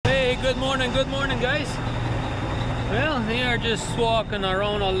Good morning, guys. Well, we are just walking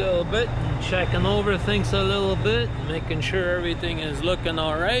around a little bit and checking over things a little bit, making sure everything is looking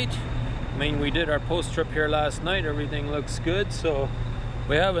all right. I mean, we did our post trip here last night. Everything looks good, so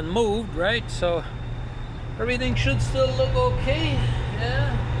we haven't moved, right? So everything should still look okay.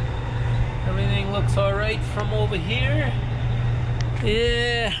 Yeah, everything looks all right from over here.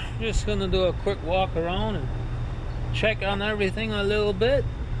 Yeah, just gonna do a quick walk around and check on everything a little bit,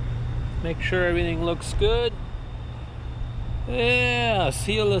 make sure everything looks good. Yeah,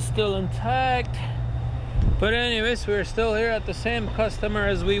 seal is still intact. But anyways, we're still here at the same customer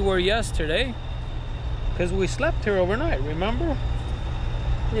as we were yesterday, because we slept here overnight, remember?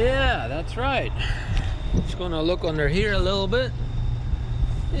 Yeah, that's right. Just gonna look under here a little bit.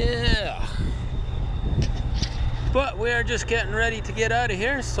 Yeah, but we are just getting ready to get out of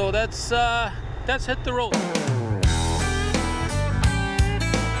here, so let's hit the road.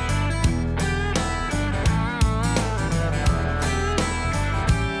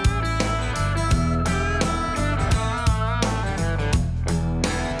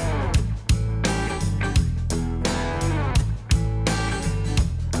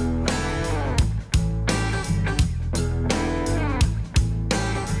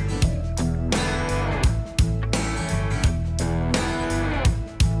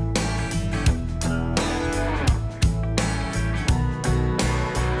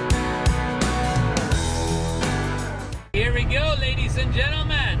 Here we go, ladies and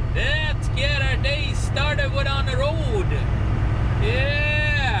gentlemen. Let's get our day started with on the road.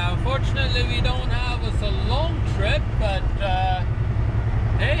 Yeah, unfortunately we don't have us a long trip, but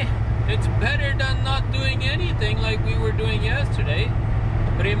hey, it's better than not doing anything like we were doing yesterday.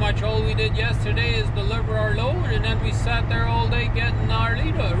 Pretty much all we did yesterday is deliver our load, and then we sat there all day getting our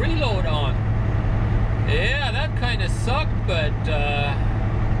reload on. Yeah, that kind of sucked, but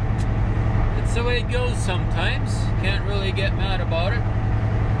it's the way it goes sometimes. Can't really get mad about it.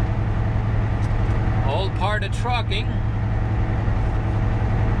 All part of trucking.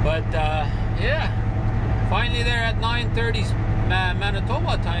 But yeah, finally there at 9:30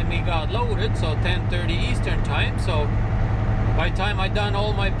 Manitoba time we got loaded, so 10:30 Eastern time. So by the time I done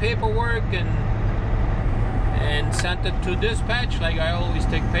all my paperwork and sent it to dispatch, like I always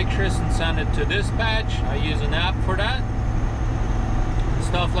take pictures and send it to dispatch. I use an app for that,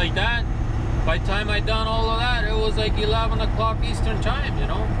 stuff like that. By the time I done all of that, it was like 11 o'clock Eastern time, you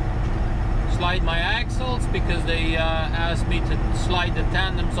know. Slide my axles, because they asked me to slide the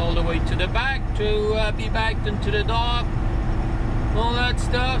tandems all the way to the back to be backed into the dock, all that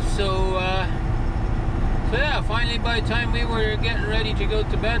stuff. So yeah, finally by the time we were getting ready to go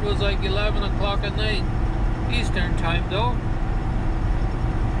to bed, it was like 11 o'clock at night Eastern time though.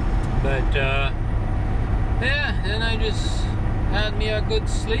 But yeah, then I just had me a good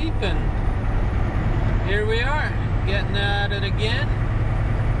sleep, and here we are, getting at it again.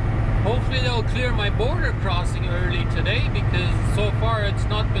 Hopefully they'll clear my border crossing early today, because so far it's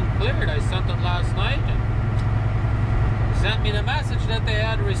not been cleared. I sent it last night, and sent me the message that they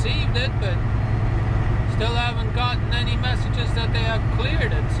had received it, but still haven't gotten any messages that they have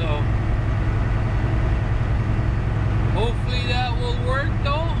cleared it. So hopefully that will work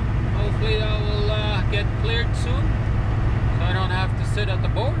though. Hopefully that will get cleared soon, so I don't have to sit at the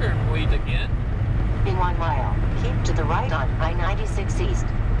border and wait again. In 1 mile, keep to the right on I-96 East.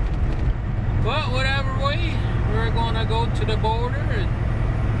 But whatever way, we're gonna go to the border, and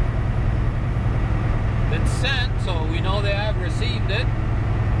it's sent, so we know they have received it.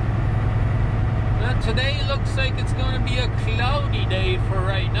 Now today looks like it's gonna be a cloudy day for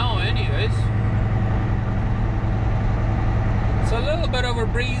right now anyways. It's a little bit of a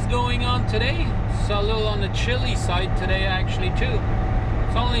breeze going on today. It's a little on the chilly side today actually too.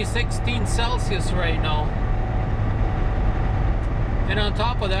 It's only 16 Celsius right now. And on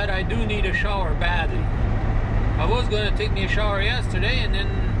top of that, I do need a shower badly. I was going to take me a shower yesterday, and then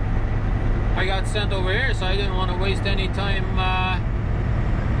I got sent over here, so I didn't want to waste any time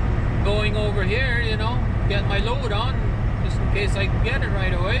going over here, you know, get my load on, just in case I can get it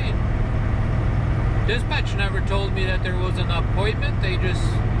right away. Dispatch never told me that there was an appointment. They just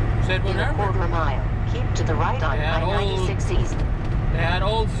said whenever. In a quarter mile, keep to the right on I-96 East. They had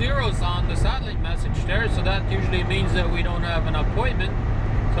all zeros on the satellite message there, so that usually means that we don't have an appointment.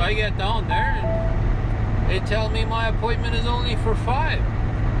 So I get down there, and they tell me my appointment is only for 5.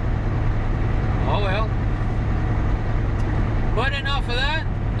 Oh well. But enough of that.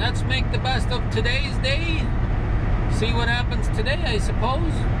 Let's make the best of today's day. See what happens today, I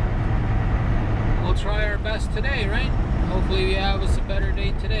suppose. We'll try our best today, right? Hopefully we have us a better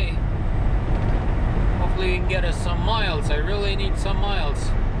day today. Hopefully we can get us some miles. I really need some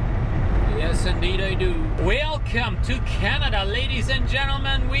miles. indeed I do. Welcome to Canada, ladies and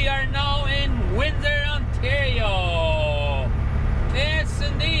gentlemen. We are now in Windsor, Ontario. Yes,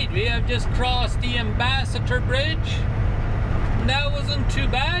 indeed. We have just crossed the Ambassador Bridge. That wasn't too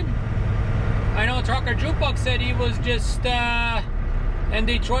bad. I know Trucker Jukebox said he was just in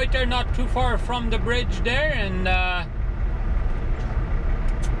Detroit. They're not too far from the bridge there, and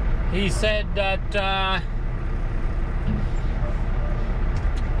he said that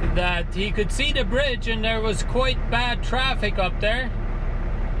that he could see the bridge and there was quite bad traffic up there,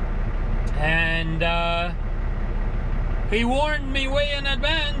 and he warned me way in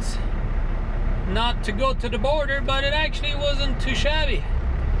advance not to go to the border, but it actually wasn't too shabby.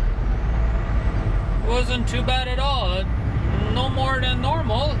 It wasn't too bad at all. No more than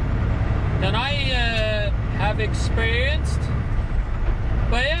normal than I have experienced.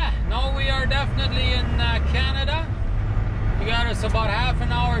 But yeah, no, we are definitely in Canada. We got us about half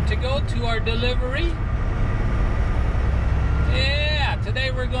an hour to go to our delivery. Yeah, today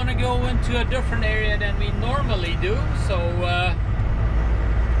we're gonna go into a different area than we normally do. So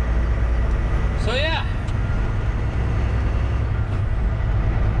yeah,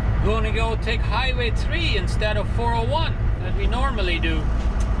 gonna go take Highway 3 instead of 401 that we normally do.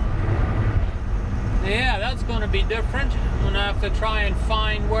 Yeah, that's gonna be different. I'm gonna have to try and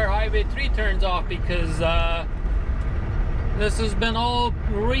find where Highway 3 turns off, because this has been all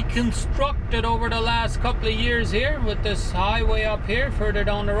reconstructed over the last couple of years here with this highway up here further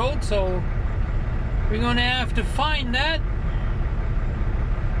down the road, so we're gonna have to find that.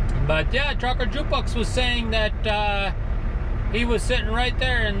 But yeah, Trucker Jukebox was saying that he was sitting right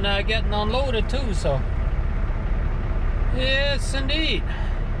there and getting unloaded too, so yes indeed.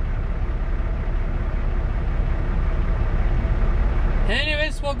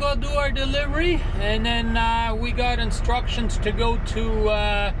 Anyways, we'll go do our delivery, and then we got instructions to go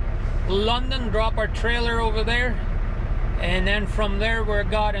to London, drop our trailer over there, and then from there we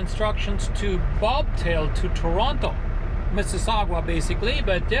got instructions to bobtail to Toronto, Mississauga basically.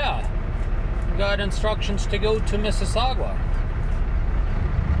 But yeah, we got instructions to go to Mississauga.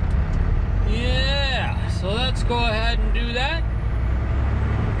 Yeah, so let's go ahead and do that,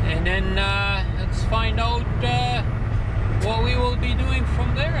 and then let's find out what we will be doing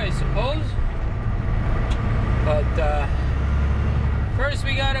from there, I suppose. But first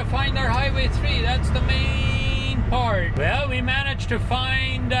we gotta find our Highway 3. That's the main part. Well, we managed to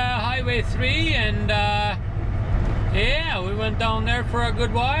find Highway 3, and yeah, we went down there for a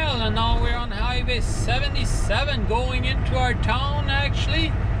good while, and now we're on Highway 77 going into our town.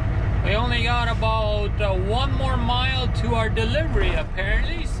 Actually, we only got about 1 more mile to our delivery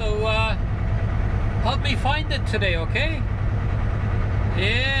apparently, so help me find it today, okay?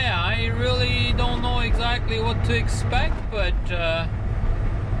 Yeah, I really don't know exactly what to expect, but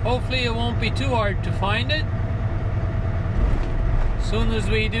hopefully it won't be too hard to find it. As soon as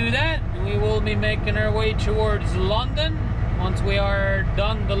we do that, we will be making our way towards London once we are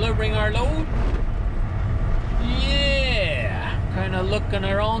done delivering our load. Yeah, kind of looking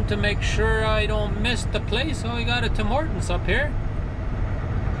around to make sure I don't miss the place. Oh, we got a Tim Hortons up here.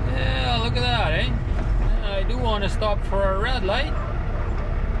 Yeah, look at that, eh? I do want to stop for a red light.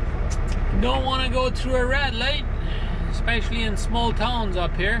 Don't want to go through a red light, especially in small towns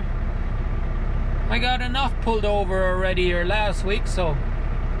up here. I got enough pulled over already here last week, so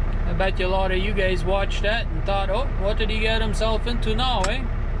I bet you a lot of you guys watched that and thought, oh, what did he get himself into now, eh?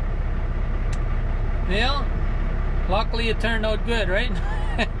 Well, luckily it turned out good, right?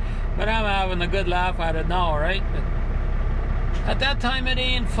 But I'm having a good laugh at it now, right? But at that time it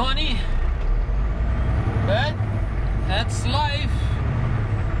ain't funny, but that's life.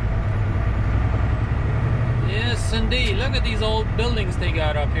 Yes indeed. Look at these old buildings they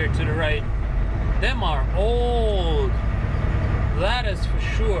got up here to the right. Them are old, that is for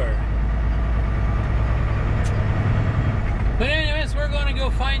sure. But anyways, we're gonna go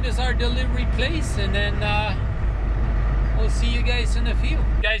find us our delivery place, and then we'll see you guys in a few.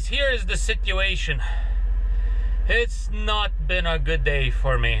 Guys, here is the situation. It's not been a good day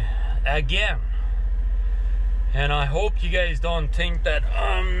for me again, and I hope you guys don't think that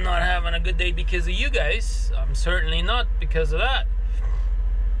I'm not having a good day because of you guys. I'm certainly not because of that.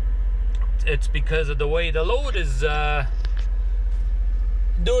 It's because of the way the load is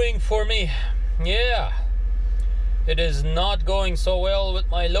doing for me. Yeah, it is not going so well with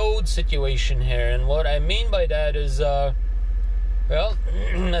my load situation here, and what I mean by that is well,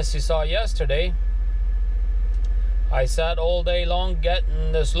 as you saw yesterday, I sat all day long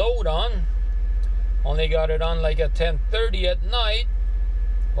getting this load on. Only got it on like at 10:30 at night.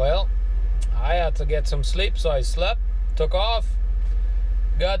 Well, I had to get some sleep, so I slept, took off,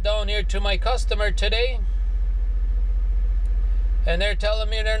 got down here to my customer today, and they're telling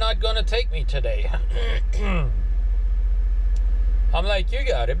me they're not going to take me today. I'm like, you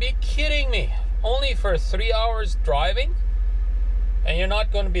gotta be kidding me. Only for 3 hours driving, and you're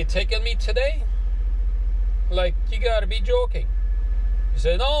not going to be taking me today? Like, you gotta be joking. He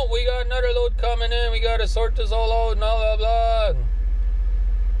said, no, we got another load coming in, we gotta sort this all out, and blah, blah, blah.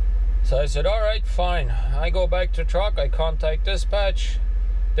 So I said, all right, fine. I go back to truck, I contact dispatch.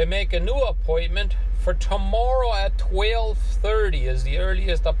 They make a new appointment for tomorrow at 12:30 is the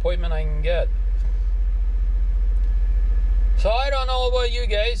earliest appointment I can get. So I don't know about you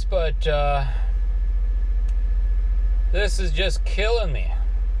guys, but this is just killing me.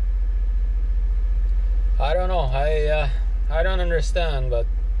 I don't know. I don't understand, but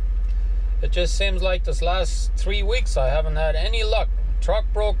it just seems like this last 3 weeks I haven't had any luck. Truck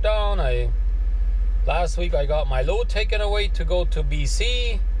broke down. Last week I got my load taken away to go to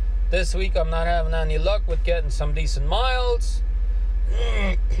BC. This week I'm not having any luck with getting some decent miles.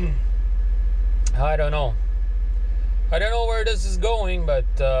 I don't know. I don't know where this is going, but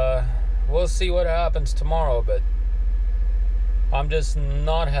we'll see what happens tomorrow. But I'm just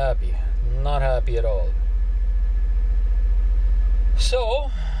not happy. Not happy at all. So,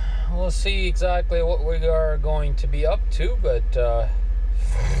 we'll see exactly what we are going to be up to, but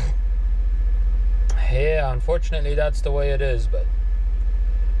yeah, unfortunately that's the way it is. But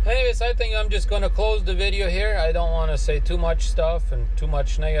anyways, I think I'm just going to close the video here. I don't want to say too much stuff and too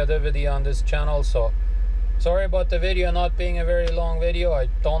much negativity on this channel, so sorry about the video not being a very long video. I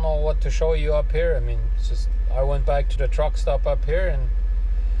don't know what to show you up here. I mean, it's just, I went back to the truck stop up here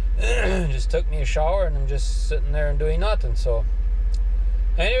and just took me a shower, and I'm just sitting there and doing nothing. So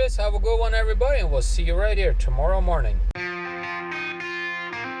anyways, have a good one, everybody, and we'll see you right here tomorrow morning.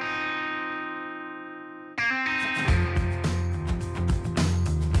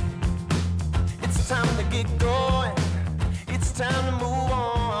 It's time to get going. It's time to move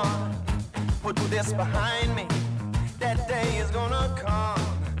on. Put this behind me. That day is gonna come.